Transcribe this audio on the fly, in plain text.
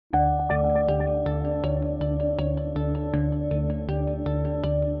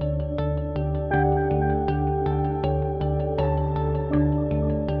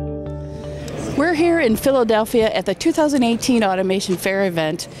We're here in Philadelphia at the 2018 Automation Fair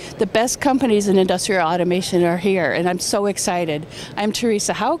event. The best companies in industrial automation are here, and I'm so excited. I'm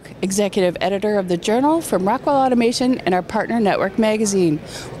Teresa Hauk, Executive Editor of the Journal from Rockwell Automation and our partner Network Magazine.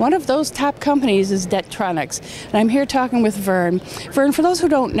 One of those top companies is Det-Tronics, and I'm here talking with Vern. Vern, for those who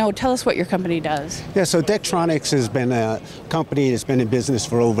don't know, tell us what your company does. Yeah, so Det-Tronics has been a company that's been in business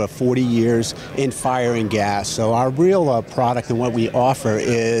for over 40 years in fire and gas. So our real product and what we offer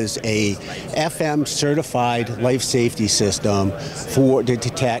is a FM certified life safety system to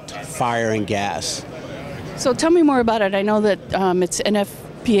detect fire and gas. So tell me more about it. I know that it's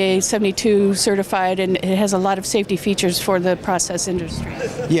NFPA 72 certified and it has a lot of safety features for the process industry.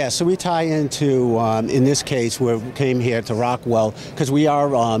 Yeah, so we tie into, in this case, we came here to Rockwell because we are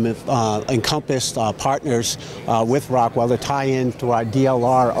encompassed partners with Rockwell to tie into our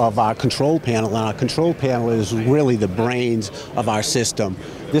DLR of our control panel, and our control panel is really the brains of our system.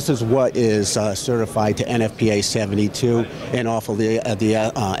 This is what is certified to NFPA 72 and also the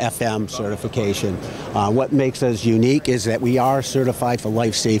FM certification. What makes us unique is that we are certified for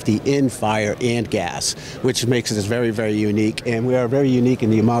life safety in fire and gas, which makes us very, very unique. And we are very unique in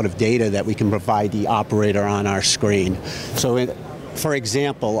the amount of data that we can provide the operator on our screen. So for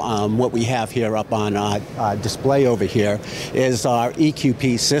example, what we have here up on display over here is our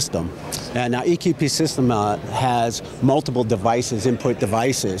EQP system. And our EQP system has multiple devices, input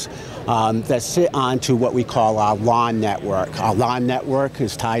devices, that sit onto what we call our LAN network. Our LAN network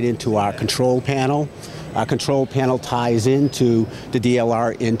is tied into our control panel. Our control panel ties into the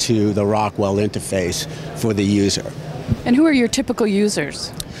DLR into the Rockwell interface for the user. And who are your typical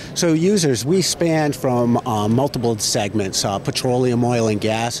users? So users, we span from multiple segments. Petroleum, oil, and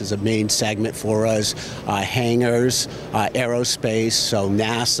gas is a main segment for us. Hangars, aerospace, so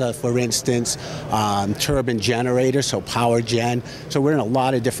NASA, for instance, turbine generators, so power gen. So we're in a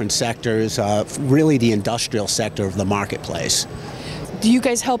lot of different sectors, really the industrial sector of the marketplace. Do you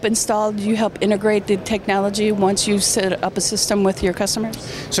guys help install, do you help integrate the technology once you set up a system with your customers?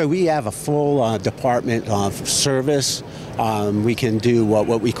 So we have a full department of service. We can do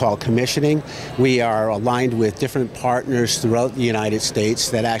what we call commissioning. We are aligned with different partners throughout the United States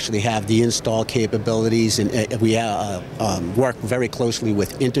that actually have the install capabilities, and we work very closely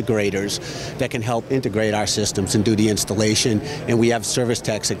with integrators that can help integrate our systems and do the installation. And we have service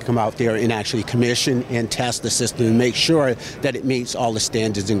techs that come out there and actually commission and test the system and make sure that it meets all the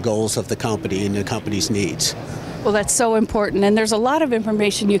standards and goals of the company and the company's needs. Well, that's so important, and there's a lot of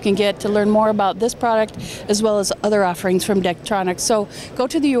information you can get to learn more about this product as well as other offerings from Det-Tronics. So go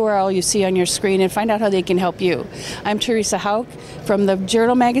to the URL you see on your screen and find out how they can help you. I'm Teresa Hauk from the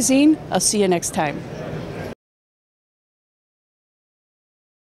Journal Magazine. I'll see you next time.